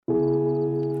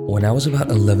When I was about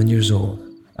 11 years old,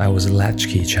 I was a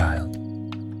latchkey child,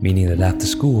 meaning that after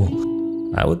school,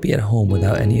 I would be at home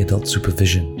without any adult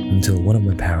supervision until one of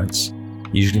my parents,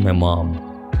 usually my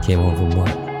mom, came home from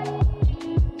work.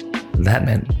 That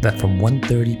meant that from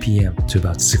 1:30 p.m. to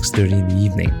about 6:30 in the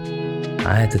evening,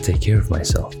 I had to take care of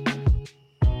myself.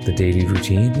 The daily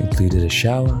routine included a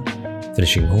shower,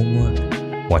 finishing homework,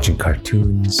 watching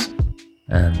cartoons,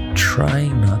 and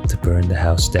trying not to burn the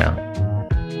house down.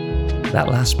 That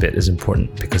last bit is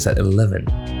important because at 11,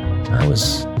 I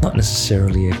was not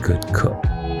necessarily a good cook.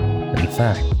 In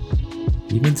fact,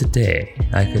 even today,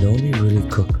 I could only really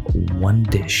cook one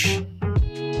dish: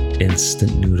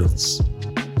 instant noodles.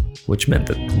 Which meant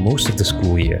that most of the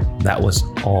school year, that was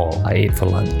all I ate for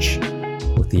lunch,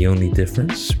 with the only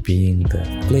difference being the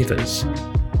flavors.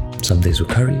 Some days were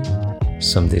curry,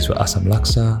 some days were asam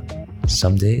laksa,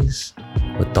 some days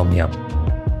were tom yum.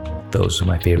 Those were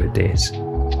my favorite days.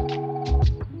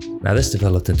 Now this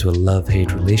developed into a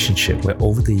love-hate relationship where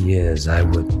over the years I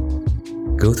would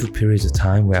go through periods of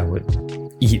time where I would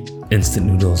eat instant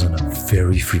noodles on a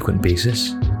very frequent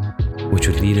basis, which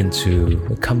would lead into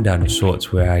a come down of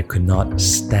sorts where I could not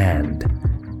stand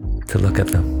to look at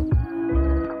them.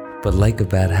 But like a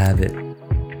bad habit,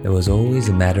 it was always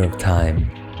a matter of time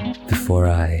before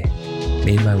I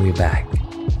made my way back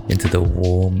into the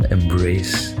warm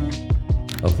embrace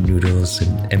of noodles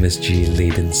and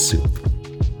MSG-laden soup.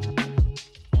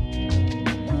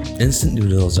 Instant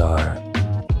noodles are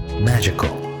magical,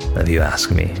 if you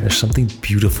ask me. There's something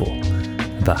beautiful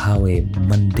about how a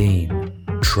mundane,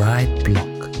 dried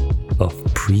block of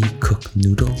pre-cooked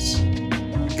noodles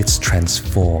gets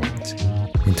transformed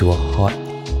into a hot,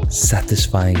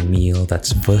 satisfying meal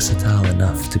that's versatile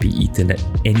enough to be eaten at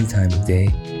any time of day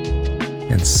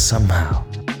and somehow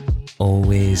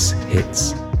always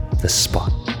hits the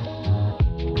spot.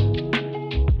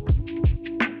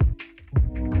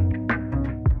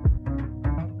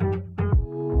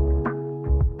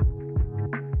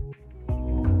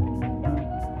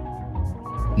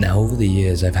 Now, over the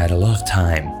years, I've had a lot of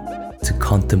time to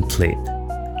contemplate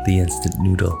the instant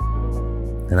noodle,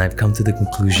 and I've come to the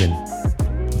conclusion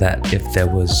that if there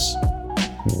was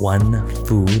one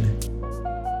food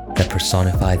that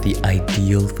personified the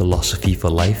ideal philosophy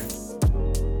for life,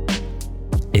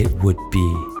 it would be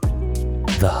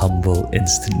the humble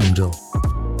instant noodle.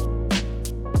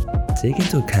 Take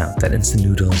into account that instant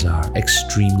noodles are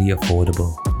extremely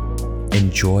affordable,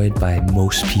 enjoyed by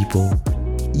most people,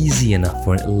 easy enough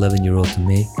for an 11-year-old to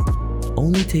make,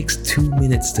 only takes 2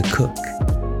 minutes to cook,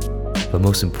 but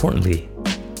most importantly,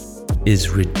 is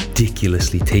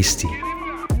ridiculously tasty.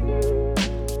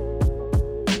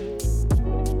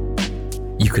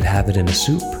 You could have it in a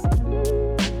soup,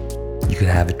 you could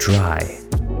have it dry.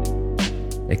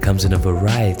 It comes in a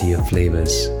variety of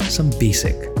flavors, some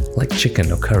basic, like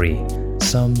chicken or curry,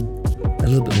 some a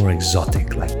little bit more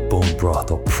exotic, like bone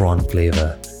broth or prawn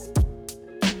flavor.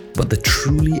 But the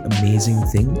truly amazing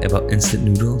thing about instant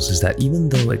noodles is that even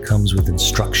though it comes with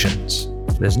instructions,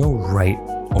 there's no right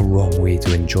or wrong way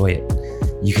to enjoy it.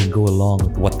 You can go along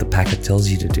with what the packet tells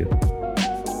you to do.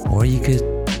 Or you could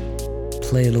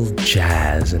play a little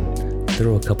jazz and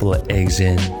throw a couple of eggs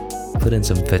in, put in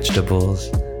some vegetables,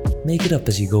 make it up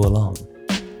as you go along.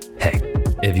 Heck,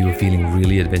 if you were feeling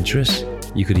really adventurous,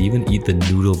 you could even eat the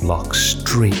noodle block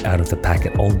straight out of the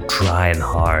packet, all dry and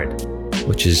hard,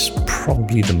 which is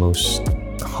probably the most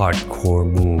hardcore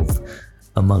move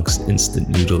amongst instant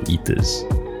noodle eaters.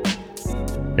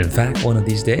 In fact, one of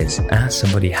these days, ask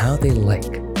somebody how they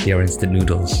like their instant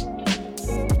noodles.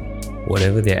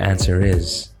 Whatever their answer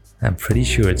is, I'm pretty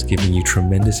sure it's giving you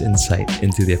tremendous insight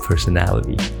into their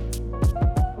personality.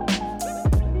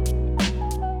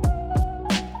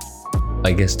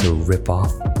 I guess to rip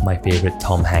off my favorite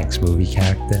Tom Hanks movie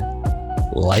character,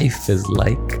 life is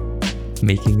like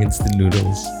making instant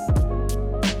noodles.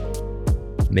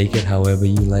 Make it however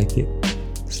you like it,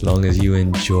 as long as you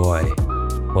enjoy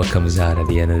what comes out at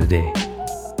the end of the day.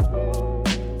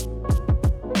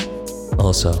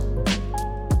 Also,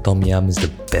 tom yum is the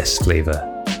best flavor.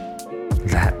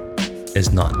 That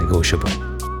is not negotiable.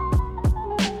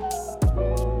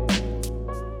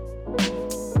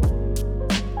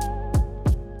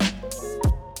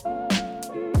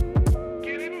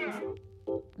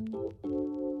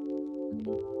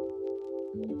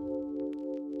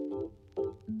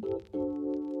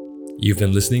 You've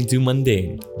been listening to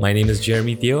Mundane. My name is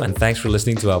Jeremy Theo, and thanks for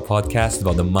listening to our podcast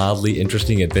about the mildly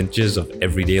interesting adventures of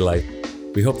everyday life.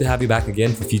 We hope to have you back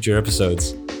again for future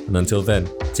episodes. And until then,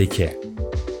 take care.